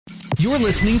You're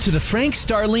listening to the Frank,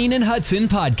 Starlene, and Hudson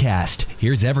podcast.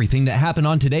 Here's everything that happened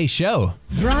on today's show.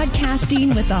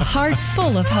 Broadcasting with a heart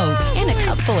full of hope and a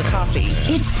cup full of coffee.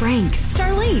 It's Frank,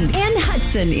 Starlene, and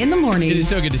Hudson in the morning. It is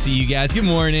so good to see you guys. Good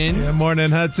morning. Good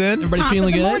morning, Hudson. Everybody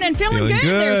feeling good? Good morning. Feeling good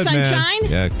there, sunshine.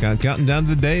 Man. Yeah, counting down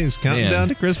the days. Counting down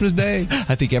to Christmas Day.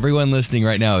 I think everyone listening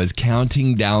right now is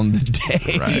counting down the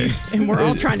days. Right. And we're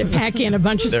all trying to pack in a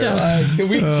bunch of stuff. Can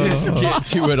we just get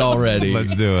to it already?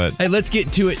 Let's do it. Hey, let's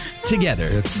get to it together.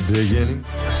 It's beginning.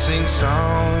 I sing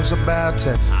songs about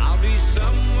Texas. I'll be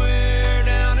somewhere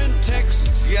down in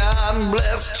Texas. God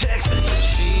bless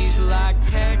Texas. She's like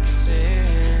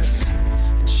Texas,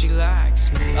 and she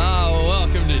likes me. Oh,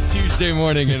 welcome to Tuesday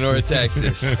morning in North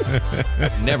Texas.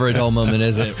 Never a dull moment,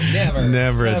 is it?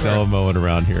 Never a dull moment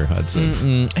around here,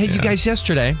 Hudson. Hey, you guys,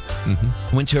 yesterday,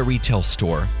 went to a retail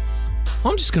store.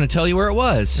 I'm just going to tell you where it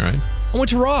was. Right. I went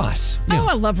to Ross. Oh,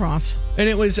 I love Ross. And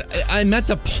it was, I'm at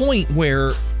the point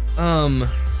where, well,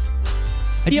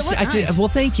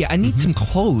 thank you. I need some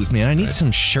clothes, man. I need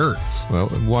some shirts. Well,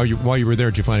 while you were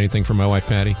there, did you find anything for my wife,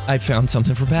 Patty? I found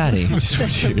something for Patty. Just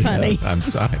want you to funny. know. I'm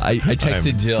sorry. I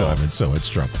texted Jill. I'm in so much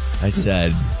trouble. I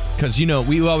said, because,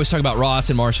 we always talk about Ross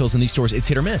and Marshalls and these stores. It's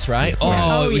hit or miss, right?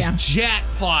 Yeah. It was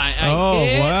jackpot.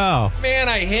 Wow. Man,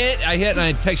 I hit, and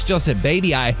I texted Jill and said,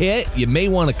 baby, I hit. You may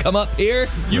want to come up here.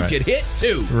 You could hit,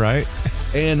 too. Right.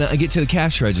 And I get to the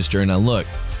cash register, and I look.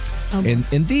 And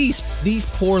these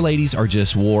poor ladies are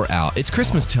just wore out. It's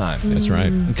Christmas time. That's right.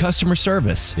 And customer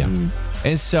service. Yeah.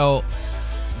 And so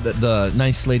the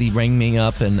nice lady rang me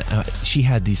up, and she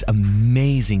had these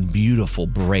amazing, beautiful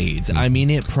braids. I mean,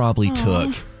 it probably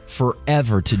took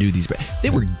forever to do these braids.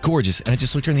 They were gorgeous. And I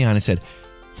just looked her in the eye and I said,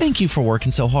 thank you for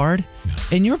working so hard. Yeah.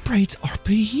 And your braids are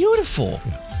beautiful.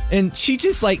 Yeah. And she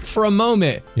just, for a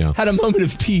moment, had a moment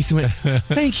of peace and went,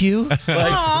 thank you.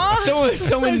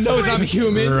 Someone knows I'm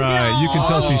human. Right. You can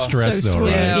tell she's stressed, though,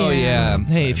 sweet. right? Oh, yeah.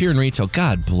 Hey, if you're in retail,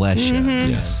 God bless you.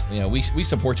 Yes. Yeah, we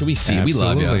support you. We see you.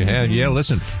 Absolutely. We love you. Yeah,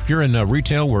 listen, if you're in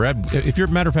retail,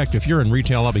 matter of fact, if you're in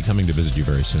retail, I'll be coming to visit you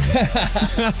very soon.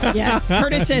 Yeah.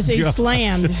 Curtis says he's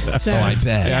slammed. So. Oh, I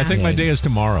bet. Yeah, I think my day is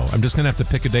tomorrow. I'm just going to have to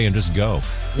pick a day and just go.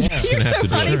 You're so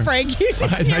funny, Frank.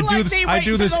 I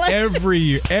do this every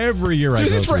year. Every year So I is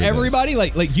go this for through everybody?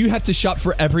 Like you have to shop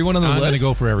for everyone on the I'm list? going to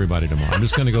go for everybody tomorrow. I'm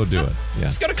just going to go do it. Yeah.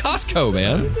 Just go to Costco,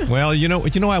 man. Well,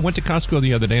 I went to Costco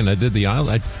the other day and I did the aisle.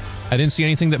 I didn't see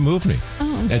anything that moved me. Oh.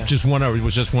 It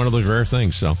was just one of those rare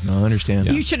things. So I understand.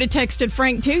 You should have texted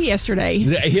Frank, too, yesterday.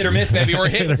 Hit or miss, baby. We're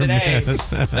hitting today.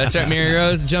 That's right, Mary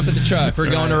Rose. Jump in the truck.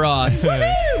 We're going to Ross.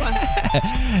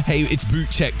 Hey, it's boot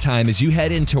check time. As you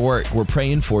head into work, we're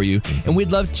praying for you. And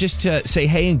we'd love just to say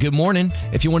hey and good morning.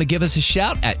 If you want to give us a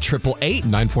shout at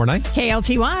 888-949.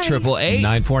 KLTY.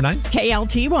 888-949.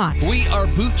 KLTY. We are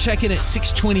boot checking at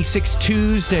 6:26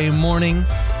 Tuesday morning.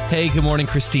 Hey, good morning,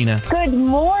 Christina. Good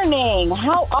morning.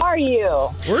 How are you?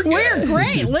 We're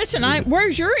great. Listen,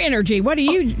 where's your energy? What are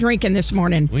you drinking this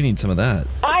morning? We need some of that.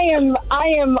 I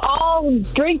am all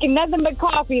drinking nothing but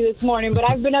coffee this morning, but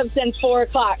I've been up since 4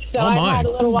 o'clock, so I've had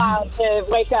a little while to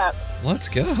wake up. Let's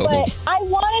go. But I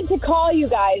wanted to call you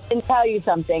guys and tell you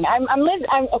something.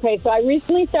 Okay, so I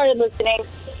recently started listening,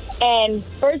 and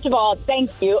first of all, thank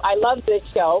you. I love this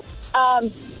show.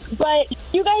 But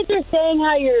you guys are saying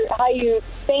how you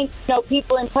thank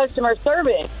people in customer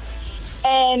service,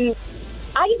 and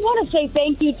I just want to say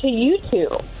thank you to you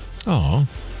two. Oh,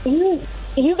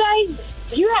 you guys,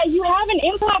 you have an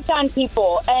impact on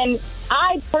people, and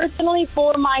I personally,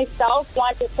 for myself,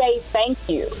 want to say thank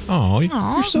you. Oh,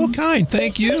 you're so kind.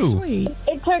 Thank you. So sweet.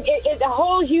 It took a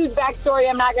whole huge backstory.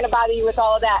 I'm not going to bother you with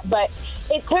all of that, but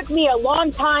it took me a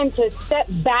long time to step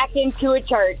back into a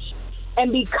church and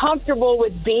be comfortable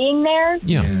with being there.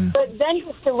 Yeah. But then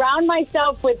to surround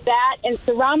myself with that and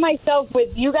surround myself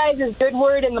with you guys' good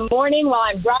word in the morning while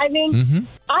I'm driving,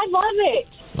 I love it.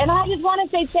 And I just want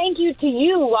to say thank you to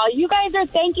you. While you guys are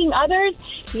thanking others,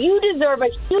 you deserve a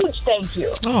huge thank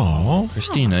you. Oh,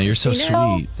 Christina, you're so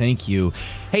sweet. Thank you.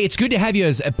 Hey, it's good to have you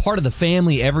as a part of the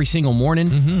family every single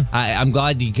morning. I'm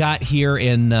glad you got here.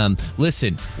 And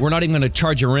listen, we're not even going to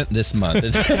charge you rent this month.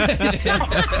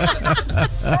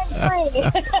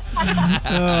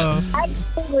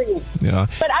 Absolutely. Yeah.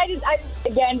 But I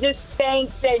just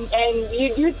thanks, and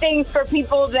you do things for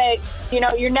people that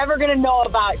you're never going to know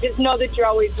about. Just know that you're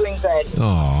always doing good.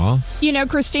 Aw.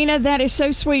 Christina, that is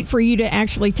so sweet for you to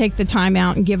actually take the time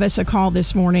out and give us a call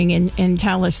this morning and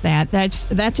tell us that.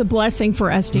 That's a blessing for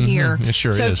us to hear. It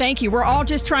sure so is. thank you. We're all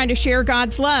just trying to share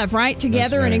God's love, right?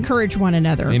 Together right. and encourage one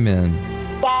another. Amen.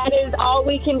 That is is all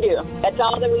we can do. That's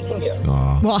all that we can do.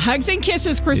 Well, hugs and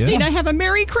kisses, Christina. Yeah. Have a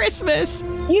Merry Christmas.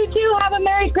 You too have a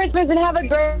Merry Christmas and have a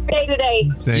great day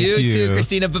today. Thank you. You too,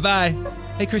 Christina. Bye-bye.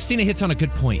 Hey, Christina hits on a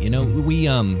good point. You know, we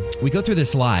go through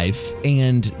this life,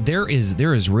 and there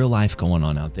is real life going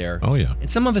on out there. Oh, yeah. And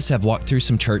some of us have walked through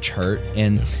some church hurt,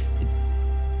 and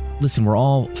listen, we're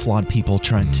all flawed people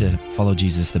trying to follow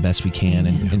Jesus the best we can.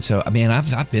 And so, I mean,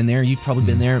 I've been there. You've probably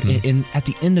been there. And at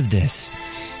the end of this,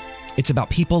 it's about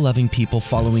people loving people,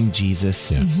 following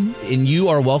Jesus. Yes. And you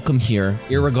are welcome here,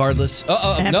 irregardless.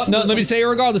 No, let me say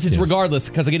irregardless. It's regardless,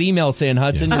 because I get emails saying,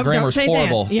 Hudson, your grammar's don't say that.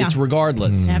 horrible. Yeah. It's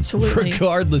regardless. Absolutely.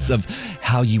 Regardless of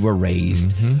how you were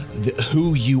raised,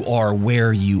 who you are,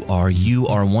 where you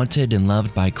are wanted and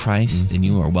loved by Christ, and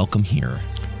you are welcome here.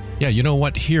 Yeah, you know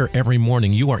what? Here every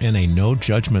morning, you are in a no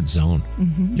judgment zone.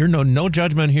 You're no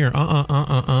judgment here.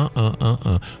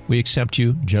 We accept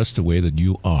you just the way that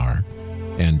you are.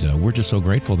 And we're just so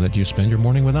grateful that you spend your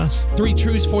morning with us. 3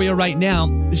 truths for you right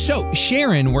now. So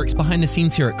Sharon works behind the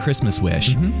scenes here at Christmas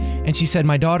Wish, and she said,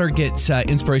 my daughter gets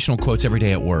inspirational quotes every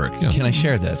day at work. Yeah. Can I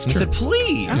share this? And I said,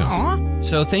 please. Aw.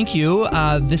 So thank you.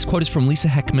 This quote is from Lisa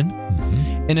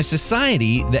Heckman. In a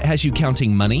society that has you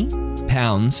counting money,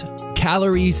 pounds,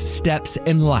 calories, steps,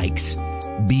 and likes,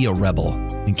 be a rebel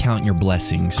and count your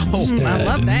blessings instead. I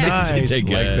love that. Nice. Take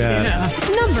Like it.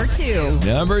 that. Number 2.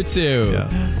 Number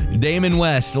 2, Damon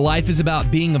West. Life is about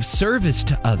being of service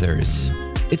to others.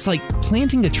 It's like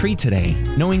planting a tree today,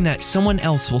 knowing that someone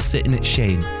else will sit in its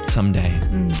shade someday.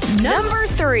 Number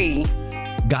 3.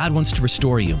 God wants to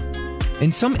restore you.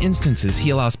 In some instances,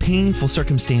 he allows painful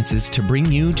circumstances to bring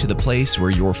you to the place where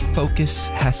your focus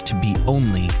has to be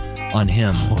only on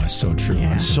him. Oh, that's so true.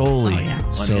 Yeah. Solely Oh, yeah.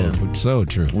 on him. So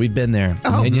true. We've been there.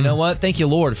 And you know what? Thank you,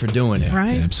 Lord, for doing it.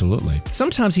 Right. Absolutely.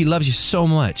 Sometimes he loves you so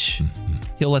much,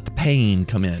 he'll let the pain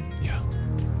come in. Yeah.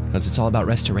 Because it's all about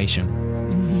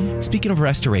restoration. Speaking of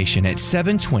restoration, at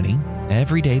 7:20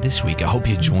 every day this week, I hope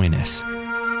you join us.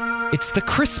 It's the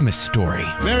Christmas story.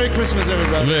 Merry Christmas,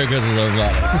 everybody. Merry Christmas,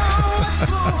 everybody.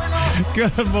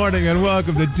 Good morning and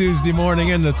welcome to Tuesday morning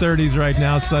in the 30s right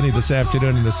now, sunny this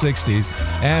afternoon in the 60s.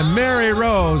 And Mary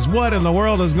Rose, what in the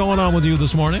world is going on with you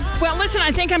this morning? Well, listen,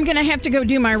 I think I'm going to have to go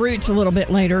do my roots a little bit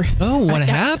later. Oh, what I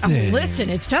got- happened? Listen,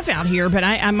 it's tough out here, but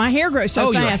my hair grows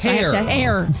so your fast. I hair. have to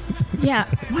hair. Yeah,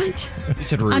 what? You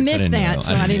said roots. I missed didn't that, know.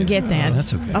 so I didn't get that. Oh,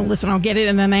 that's okay. Oh, listen, I'll get it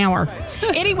in an hour.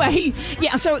 Anyway,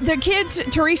 yeah, so the kids,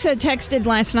 Teresa texted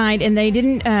last night, and they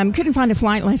couldn't find a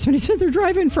flight last minute, so they're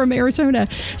driving from Arizona.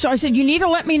 So I said, you need to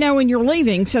let me know when you're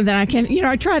leaving so that I can,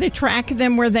 I try to track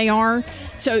them where they are.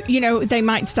 So, they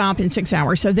might stop in 6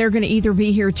 hours. So they're going to either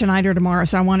be here tonight or tomorrow.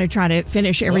 So I want to try to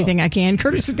finish everything I can.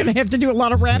 Curtis is going to have to do a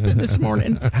lot of rapping this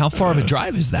morning. How far of a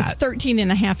drive is It's that? 13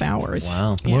 and a half hours.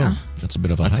 Wow. Yeah. Whoa, that's a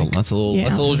bit of a That's a hike.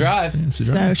 little drive. It's a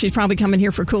So drive. she's probably coming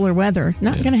here for cooler weather.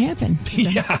 Not going to happen.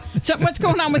 Yeah. So what's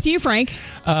going on with you, Frank?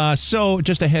 So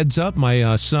just a heads up,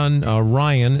 my son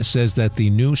Ryan says that the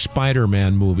new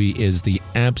Spider-Man movie is the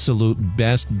absolute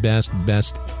best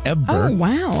ever. Oh,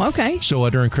 wow. Okay. So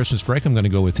during Christmas break, I'm going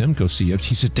to go with him, go see it.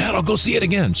 He said, Dad, I'll go see it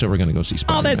again. So we're going to go see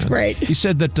Spider-Man. Oh, that's great. He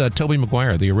said that Tobey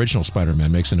Maguire, the original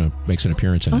Spider-Man, makes an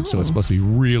appearance in it. So it's supposed to be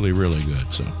really, really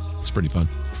good. So it's pretty fun.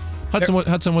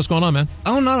 Hudson, what's going on, man?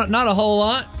 Oh, not a whole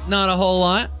lot. Not a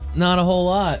whole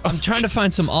lot. I'm trying to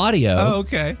find some audio.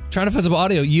 Okay. Trying to find some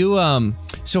audio.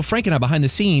 So Frank and I behind the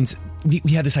scenes, we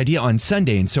had this idea on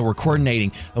Sunday, and so we're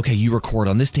coordinating. Okay, you record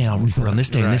on this day, I'll record on this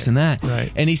day, and this and that.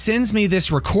 Right. And he sends me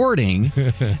this recording,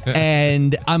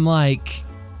 and I'm like,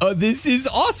 oh, this is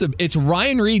awesome. It's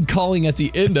Ryan Reed calling at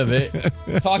the end of it,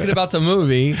 talking about the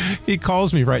movie. He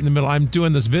calls me right in the middle. I'm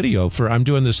doing this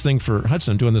thing for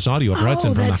Hudson, doing this audio for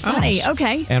Hudson from that's the house. funny.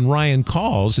 Okay. And Ryan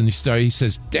calls and he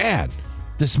says, Dad,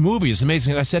 this movie is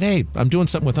amazing. And I said, hey, I'm doing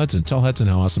something with Hudson. Tell Hudson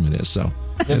how awesome it is. So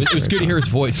It was good to hear his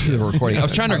voice through the recording. I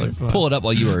was trying really to fun. pull it up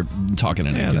while you were talking.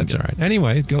 And Yeah, that's all right.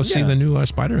 Anyway, go see the new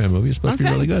Spider-Man movie. It's supposed to be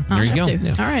really good. I'll There you have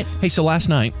go. to. All right. Hey, so last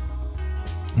night,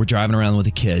 we're driving around with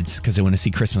the kids because they want to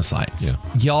see Christmas lights. Yeah.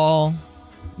 Y'all,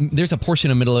 there's a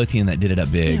portion of Midlothian that did it up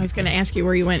big. I was going to ask you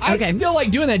where you went. I Okay. still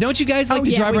like doing that. Don't you guys like Oh,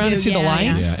 to yeah, drive we around do. and see the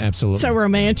Yeah, lights? Yeah, absolutely. So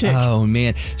romantic. Oh,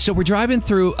 man. So we're driving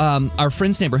through our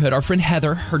friend's neighborhood. Our friend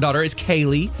Heather, her daughter is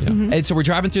Kaylee. And so we're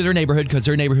driving through their neighborhood because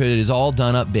their neighborhood is all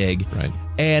done up big. Right.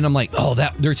 And I'm like,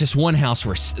 there's this one house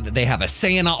where they have a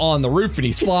Santa on the roof and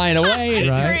he's flying away. And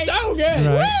Right. It's so good.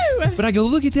 Right. Woo! But I go,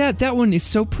 look at that. That one is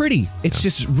so pretty. It's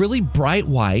just really bright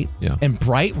white Yeah. and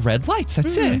bright red lights.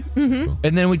 That's it. Mm-hmm.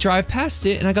 And then we drive past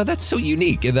it, and I go, that's so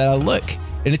unique. And then I look,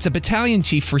 and it's a battalion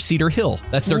chief for Cedar Hill.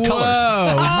 That's their colors.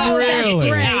 Oh, Oh, really?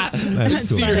 that's great. That's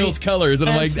cool. Cedar Hills colors. And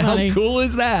I'm like, That's funny. how cool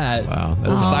is that? Wow,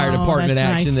 That's fire department that's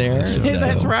action nice. there.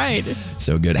 That's right.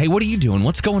 So good. Hey, what are you doing?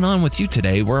 What's going on with you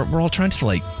today? We're all trying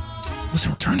to listen,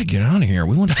 we're trying to get out of here.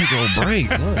 We want to take a little break.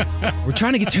 Look, we're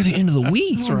trying to get to the end of the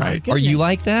week. Oh, my Are you goodness.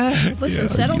 like that? Listen,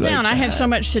 settle You like down. I have so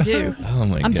much to do. Oh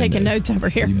my I'm taking goodness. notes over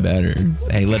here. You better.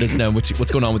 Hey, let us know what's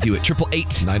going on with you at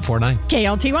 888 949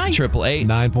 KLTY. 888.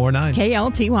 949.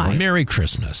 KLTY. Merry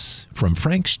Christmas from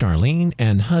Frank, Starlene,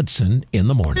 and Hudson in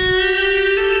the morning.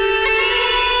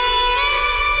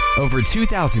 Over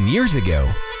 2,000 years ago,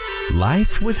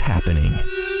 life was happening.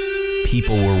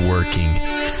 People were working,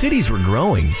 cities were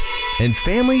growing, and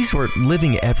families were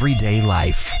living everyday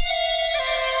life.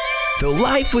 Though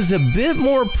life was a bit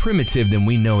more primitive than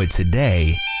we know it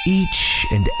today, each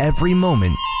and every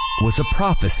moment was a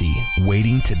prophecy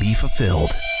waiting to be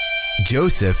fulfilled.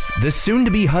 Joseph, the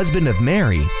soon-to-be husband of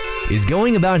Mary, is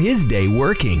going about his day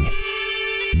working.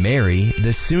 Mary,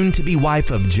 the soon-to-be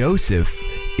wife of Joseph,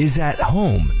 is at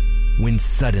home when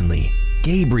suddenly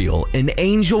Gabriel, an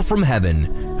angel from heaven,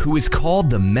 who is called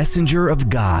the messenger of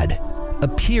God,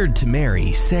 appeared to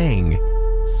Mary, saying,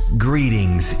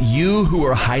 "Greetings, you who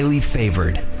are highly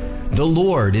favored. The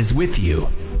Lord is with you.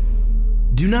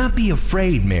 Do not be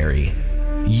afraid, Mary.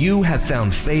 You have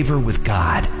found favor with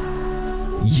God.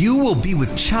 You will be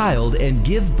with child and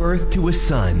give birth to a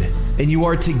son, and you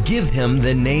are to give him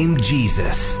the name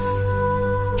Jesus.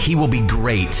 He will be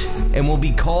great and will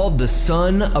be called the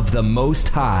Son of the Most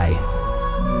High.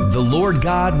 The Lord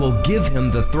God will give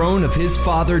him the throne of his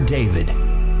father David.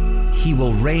 He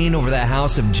will reign over the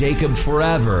house of Jacob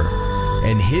forever,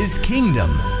 and his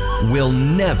kingdom will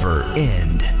never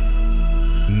end."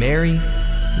 Mary,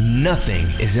 nothing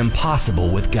is impossible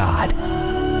with God.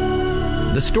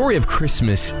 The story of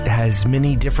Christmas has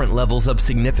many different levels of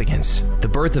significance. The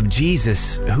birth of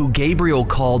Jesus, who Gabriel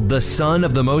called the Son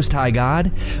of the Most High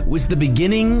God, was the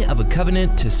beginning of a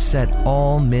covenant to set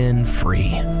all men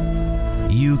free.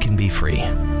 You can be free.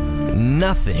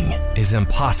 Nothing is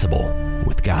impossible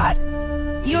with God.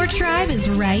 Your tribe is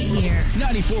right here.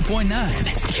 94.9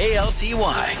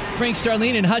 KLTY. Frank,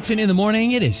 Starlene, and Hudson in the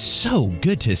morning. It is so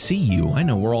good to see you. I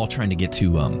know we're all trying to get to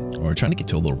a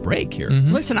little break here.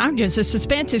 Listen, the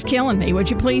suspense is killing me. Would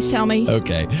you please tell me?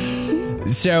 Okay.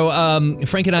 So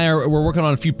Frank and I we're working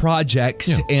on a few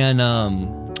projects, and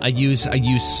I use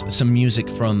some music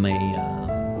from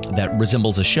that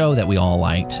resembles a show that we all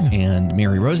liked, and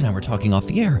Mary Rose and I were talking off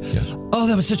the air. Yes. Oh,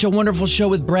 that was such a wonderful show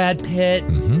with Brad Pitt.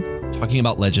 Talking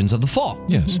about Legends of the Fall.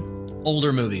 Yes.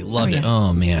 Older movie. Loved Oh, it. yeah.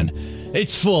 Oh, man.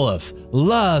 It's full of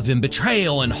love and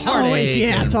betrayal and heartache.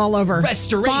 It's all over.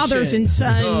 Restoration. Fathers and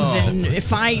sons and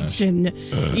fights and,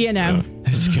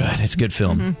 It's good. It's a good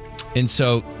film. And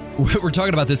so we're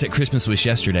talking about this at Christmas Wish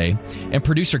yesterday, and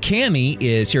producer Cammie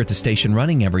is here at the station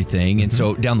running everything. And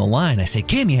so down the line, I say,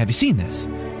 Cammie, have you seen this?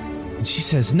 And she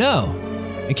says, no.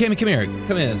 And Cammie, come here.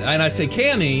 Come in. And I say,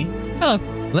 Cammie,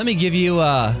 let me give you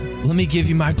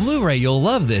my Blu-ray. You'll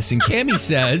love this. And Cammie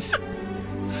says,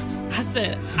 I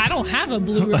said, I don't have a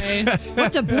Blu-ray.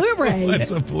 what's a Blu-ray?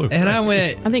 What's a Blu-ray? and I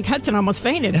went, I think Hudson almost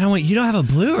fainted. and I went, you don't have a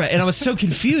Blu-ray? And I was so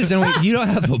confused. And I went, you don't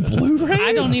have a Blu-ray?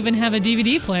 I don't even have a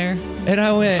DVD player. And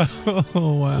I went,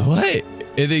 Oh, wow. what?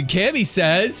 And then Cammie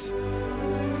says,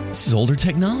 this is older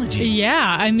technology.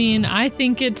 Yeah, I mean, I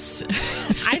think it's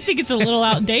a little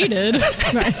outdated.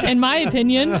 In my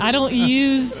opinion, I don't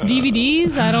use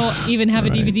DVDs. I don't even have a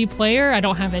DVD player. I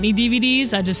don't have any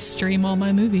DVDs. I just stream all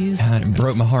my movies. God, it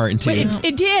broke my heart in two. But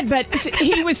it did, but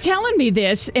he was telling me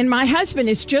this, and my husband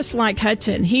is just like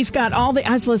Hudson. He's got all the.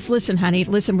 I was listen, honey,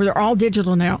 listen, we're all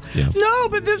digital now. Yeah. No,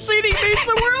 but this CD means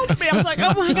the world to me. I was like,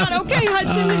 oh my God, okay,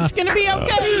 Hudson, it's going to be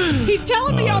okay. He's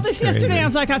telling me all that's this yesterday. crazy. I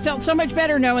was like, I felt so much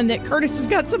better knowing that Curtis has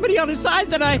got somebody on his side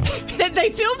that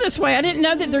they feel this way. I didn't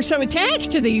know that they're so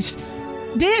attached to these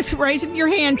discs. Raising your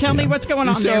hand, tell me what's going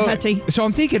on there, Hudson. So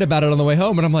I'm thinking about it on the way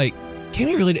home, and I'm like,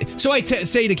 Cammie really. So I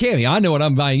say to Cammie, I know what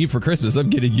I'm buying you for Christmas. I'm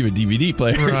getting you a DVD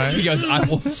player. Right. She goes, I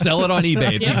will sell it on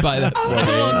eBay if you buy that for me.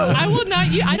 I will not.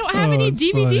 I don't have any that's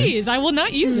DVDs. I will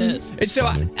not use it. And so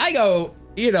I go,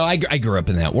 I grew up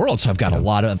in that world, so I've got a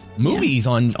lot of movies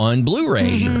on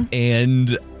Blu-ray,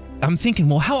 and I'm thinking,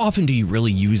 well, how often do you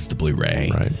really use the Blu-ray?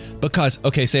 Right. Because,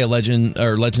 okay, say Legends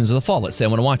of the Fall. Let's say I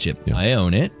want to watch it. Yeah. I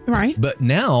own it. Right. But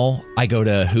now I go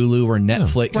to Hulu or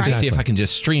Netflix to see Exactly. if I can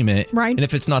just stream it. Right. And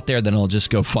if it's not there, then I'll just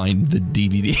go find the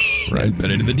DVD and put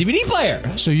it in the DVD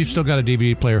player. So you've still got a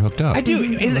DVD player hooked up? I do.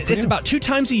 And it's about 2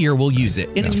 times a year we'll use it.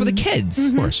 And it's for the kids.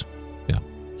 Of course. Yeah.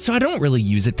 So I don't really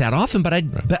use it that often, but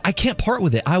I can't part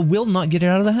with it. I will not get it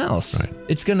out of the house. Right.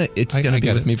 It's gonna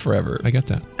be with me forever. I get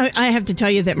that. I have to tell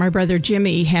you that my brother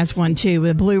Jimmy has one too with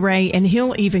a Blu-ray, and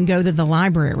he'll even go to the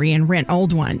library and rent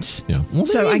old ones. Yeah. Well,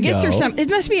 So there I you guess go. there's some. It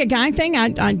must be a guy thing.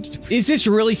 Is this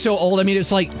really so old? I mean,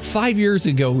 it's like 5 years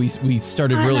ago we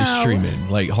started I really know. streaming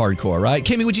like hardcore, right?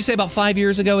 Kimmy, would you say about 5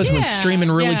 years ago is when streaming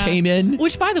really came in?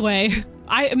 Which, by the way,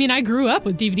 I mean, I grew up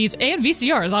with DVDs and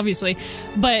VCRs, obviously,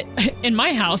 but in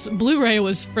my house, Blu-ray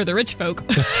was for the rich folk.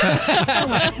 well,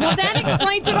 that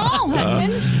explains it all, Hudson.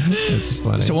 It's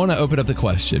funny. So I want to open up the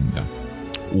question.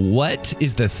 What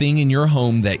is the thing in your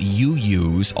home that you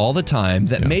use all the time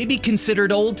that may be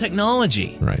considered old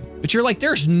technology? Right. But you're like,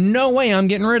 there's no way I'm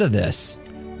getting rid of this.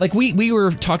 Like we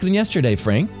were talking yesterday,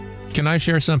 Frank. Can I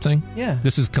share something? Yeah.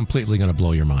 This is completely going to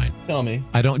blow your mind. Tell me.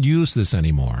 I don't use this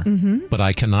anymore, but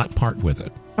I cannot part with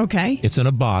it. Okay. It's in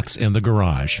a box in the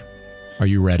garage. Are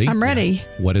you ready? I'm ready.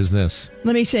 What is this?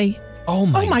 Let me see. Oh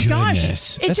my gosh.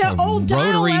 goodness. It's That's an a old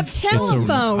rotary- dial-up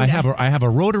telephone. I have a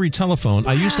rotary telephone.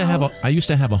 I used to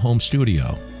have a home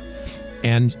studio,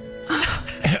 and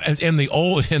in the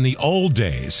old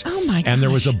days. Oh my gosh. And there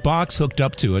was a box hooked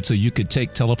up to it so you could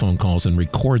take telephone calls and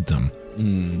record them.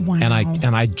 Wow. And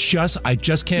I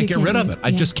just can't get rid of it.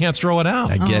 I just can't throw it out.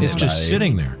 I get It's it, just buddy.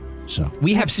 sitting there. So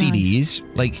We have That's CDs.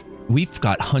 Like we've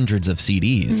got hundreds of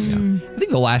CDs. I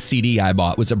think the last CD I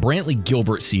bought was a Brantley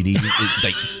Gilbert CD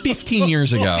like 15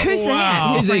 years ago. Who's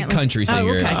that? He's a Brantley? country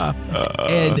singer.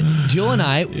 And Jill and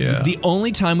I, Yeah. the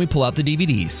only time we pull out the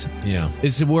DVDs yeah.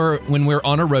 is when we're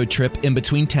on a road trip in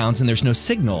between towns and there's no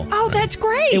signal. Oh, that's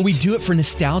great. And we do it for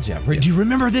nostalgia. Do you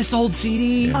remember this old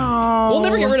CD? Oh. We'll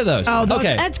never get rid of those. Oh,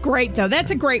 Okay. that's great, though.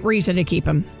 That's a great reason to keep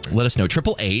them. Let us know.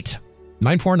 888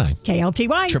 949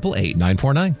 KLTY. 888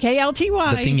 949.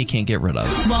 KLTY. The thing you can't get rid of.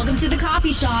 Welcome to the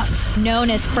coffee shop, known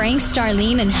as Frank,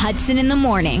 Starlene, and Hudson in the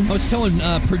morning. I was telling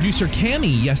producer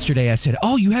Cammie yesterday, I said,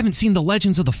 oh, you haven't seen The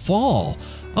Legends of the Fall.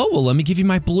 Oh, well, let me give you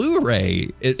my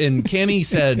Blu-ray. And Cammie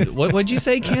said, what'd you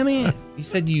say, Cammie? You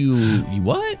said you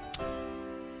what?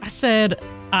 I said,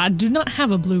 I do not have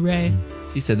a Blu-ray.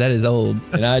 She said, that is old,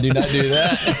 and I do not do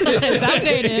that. It's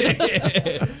outdated.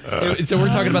 So we're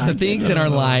talking about the things in our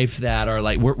life that are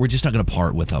like, we're just not going to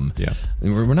part with them. Yeah.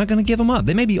 We're not going to give them up.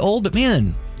 They may be old, but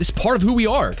man, it's part of who we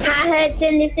are. Hi,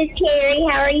 Hudson. This is Carrie.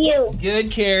 How are you?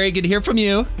 Good, Carrie. Good to hear from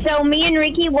you. So me and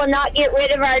Ricky will not get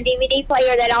rid of our DVD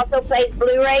player that also plays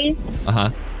Blu-rays Uh-huh.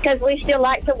 because we still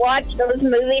like to watch those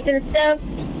movies and stuff.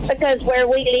 Because where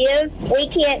we live, we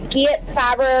can't get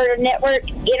fiber network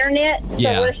internet, so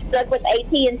Yeah. we're stuck with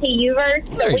AT&T Uverse,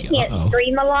 so There we you go. can't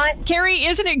stream a lot. Carrie,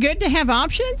 isn't it good to have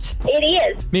options? It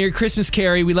is. Merry Christmas,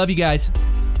 Carrie. We love you guys.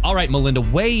 All right, Melinda,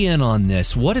 weigh in on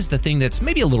this. What is the thing that's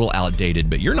maybe a little outdated,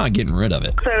 but you're not getting rid of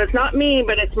it? So it's not me,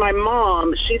 but it's my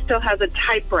mom. She still has a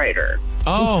typewriter.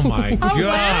 Oh my Oh,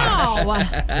 God.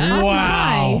 wow.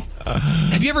 Wow.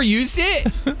 Have you ever used it?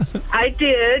 I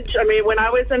did. I mean, when I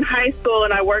was in high school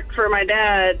and I worked for my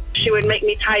dad, she would make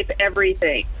me type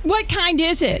everything. What kind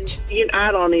is it?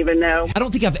 I don't even know. I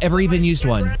don't think I've ever even used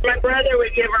one. My brother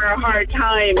would give her a hard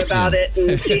time about it,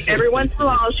 and every once in a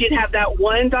while she'd have that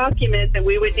one document that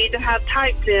we would need to have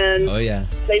typed in. Oh, yeah.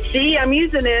 Say, see, I'm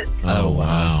using it. Oh,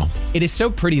 wow. It is so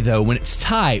pretty, though. When it's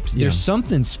typed, there's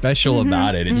something special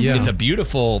about it. It's a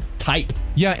beautiful type.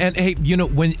 Yeah, and hey,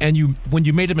 when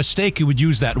you made a mistake, you would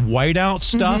use that whiteout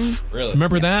stuff. Really?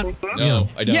 Remember that? No,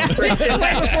 I don't. Yeah, right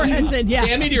before Hudson, yeah.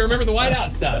 Tammy, do you remember the whiteout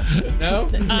stuff? No?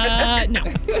 No.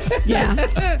 Yeah.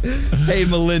 Hey,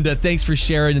 Melinda, thanks for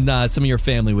sharing some of your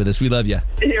family with us. We love you.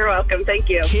 You're welcome. Thank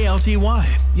you.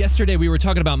 KLTY. Yesterday, we were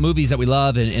talking about movies that we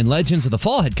love, and Legends of the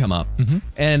Fall had come up.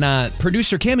 And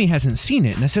producer Cammie hasn't seen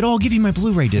it. And I said, oh, I'll give you my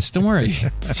Blu-ray disc. Don't worry.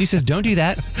 She says, don't do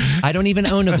that. I don't even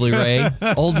own a Blu-ray.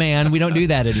 Old man, we don't do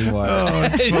that anymore. Oh,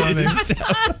 it's funny.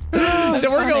 So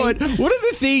we're going, what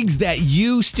are the things that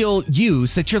you still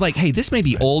use that you're like, hey, this may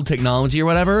be old technology or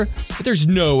whatever, but there's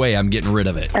no way I'm getting rid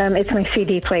of it? It's my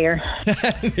CD player.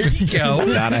 There you go.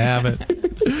 Gotta have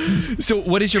it. So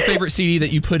what is your favorite CD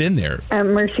that you put in there?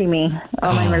 Mercy Me.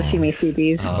 All my Mercy Me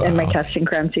CDs and my Casting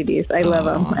Crown CDs. I love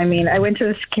them. I mean, I went to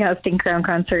this Casting Crown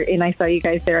concert and I saw you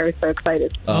guys there. I was so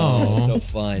excited. Oh, so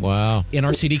fun. Wow. In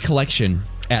our CD collection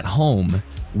at home,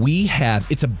 we have,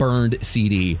 it's a burned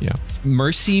CD. Yeah.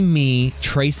 Mercy Me,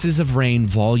 Traces of Rain,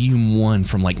 Volume 1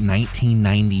 from like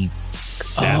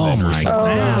 1997 or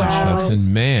something. Gosh,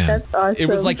 Hudson, man. That's awesome. It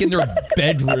was like in their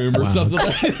bedroom or something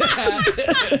like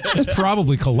that. It's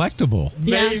probably collectible.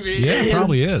 Maybe. Yeah, it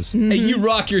probably is. Hey, you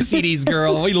rock your CDs,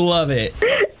 girl. We love it.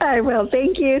 I will.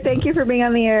 Thank you. Thank you for being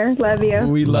on the air. Love you.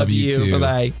 We love you. too.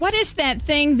 Bye-bye. What is that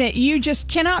thing that you just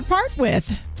cannot part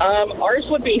with? Ours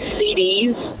would be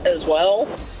CDs as well.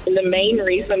 And the main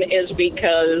reason is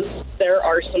because there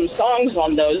are some songs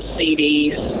on those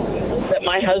CDs that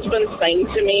my husband sang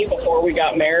to me before we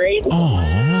got married.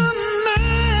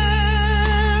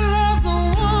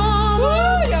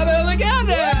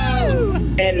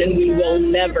 And then we will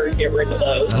never get rid of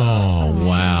those. Oh,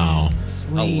 wow.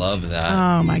 I love that.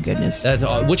 Oh, my goodness. That's,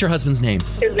 what's your husband's name?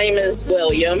 His name is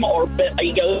William, or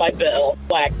he goes by Bill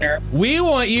Wagner. We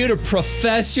want you to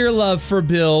profess your love for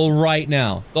Bill right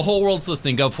now. The whole world's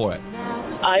listening. Go for it.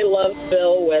 I love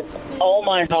Bill with all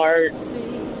my heart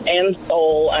and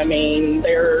soul. I mean,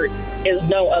 there is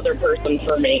no other person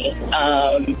for me.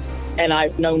 And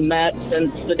I've known Matt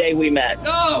since the day we met.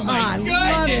 Oh, my I goodness.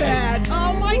 love that.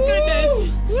 Oh, my goodness.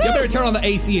 You better turn on the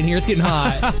AC in here. It's getting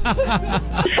hot.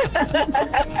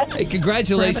 Hey,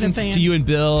 congratulations to you and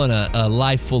Bill and a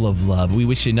life full of love. We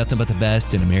wish you nothing but the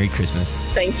best and a Merry Christmas.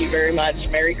 Thank you very much.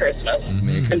 Merry Christmas.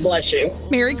 And bless you.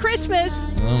 Merry Christmas.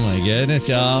 Oh, my goodness,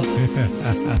 y'all.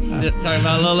 Talking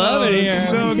about a little love in here.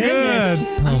 So good.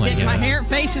 Oh, my My goodness. hair,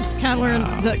 face is coloring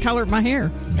the color of my hair.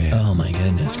 Oh, my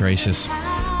goodness gracious.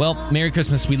 Well, Merry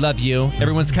Christmas. We love you.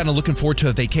 Everyone's kind of looking forward to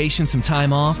a vacation, some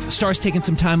time off. Star's taking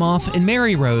some time off. And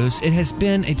Mary Rose, it has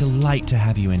been a delight to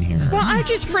have you in here. Well, I'm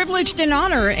just privileged and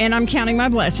honored, and I'm counting my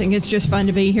blessing. It's just fun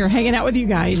to be here hanging out with you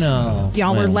guys. No.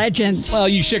 Y'all are Well. legends. Well,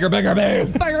 you sugar bigger boo.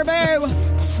 Bigger boo.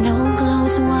 Snow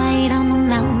glows white on the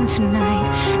mountain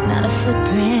tonight, not a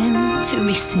footprint to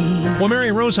be seen. Well,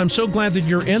 Mary Rose, I'm so glad that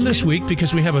you're in this week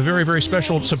because we have a very, very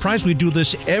special surprise. We do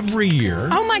this every year.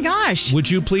 Oh, my gosh. Would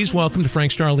you please welcome to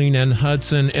Frank, Starlene, and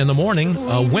Hudson in the morning?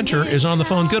 Winter is on the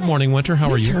phone. Good morning, Winter.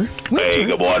 How are you? Hey,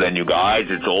 good morning, you guys.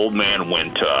 It's Old Man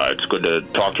Winter. It's good to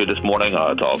talk to you this morning.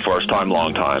 It's our first time,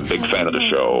 long time. Big fan of the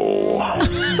show.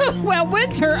 Well,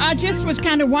 Winter, I just was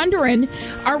kind of wondering,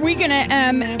 are we going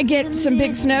to get some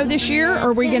big snow this year? Or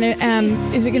are we going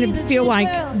to, is it going to feel like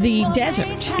the desert?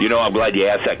 You know, I'm glad you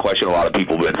asked that question. A lot of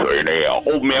people have been saying, hey,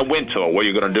 Old Man Winter, what are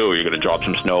you going to do? Are you going to drop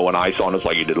some snow and ice on us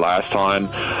like you did last time?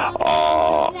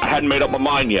 I hadn't made up my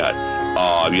mind yet.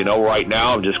 You know, right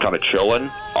now I'm just kind of chilling.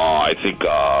 I think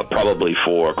probably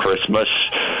for Christmas,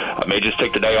 I may just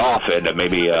take the day off and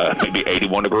maybe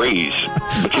 81 degrees.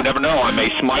 But you never know. I may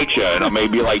smite you and I may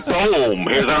be like, boom,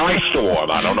 here's an ice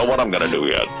storm. I don't know what I'm going to do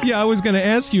yet. Yeah, I was going to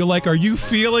ask you, like, are you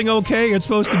feeling okay? It's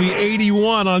supposed to be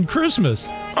 81 on Christmas.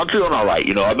 I'm feeling all right.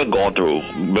 You know, I've been going through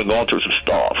some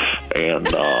stuff, and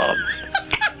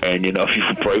and you know, if you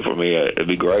could pray for me, it'd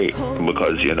be great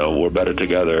because you know we're better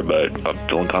together. But I'm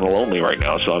feeling kind of lonely right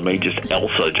now, so I may just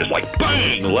Elsa, just like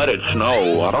bang, let it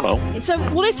snow. I don't know. So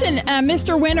listen,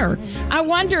 Mr. Winter, I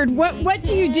wondered what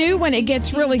do you do when it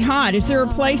gets really hot? Is there a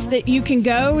place that you can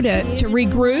go to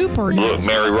regroup or? Look,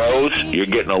 Mary Rose, you're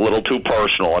getting a little too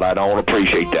personal, and I don't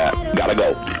appreciate that. Gotta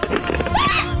go.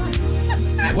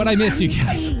 What'd I miss, you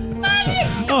guys?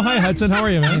 Oh, hi, Hudson. How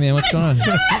are you, man? Hey, man, what's going on?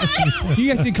 You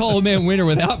guys didn't call Old Man Winter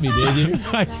without me, did you?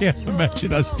 I can't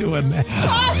imagine us doing that.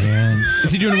 Oh, man.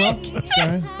 Is he doing well?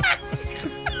 Sorry.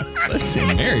 Listen,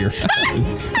 Mary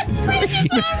Rose.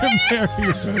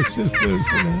 Mary Rose is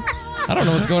losing it. I don't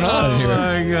know what's going on in here. Oh,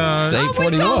 my God. It's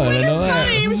 8:41. I know that.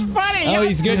 He was funny. Oh,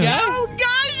 he's a good guy? Oh,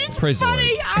 God, it's Praise the funny.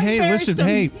 Lord. Hey, listen,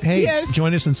 hey, Yes.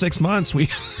 join us in 6 months. We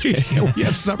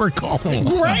have summer call.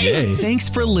 Great. Thanks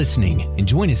for listening and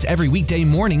join us every weekday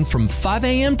morning from 5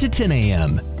 a.m. to 10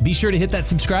 a.m. Be sure to hit that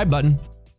subscribe button.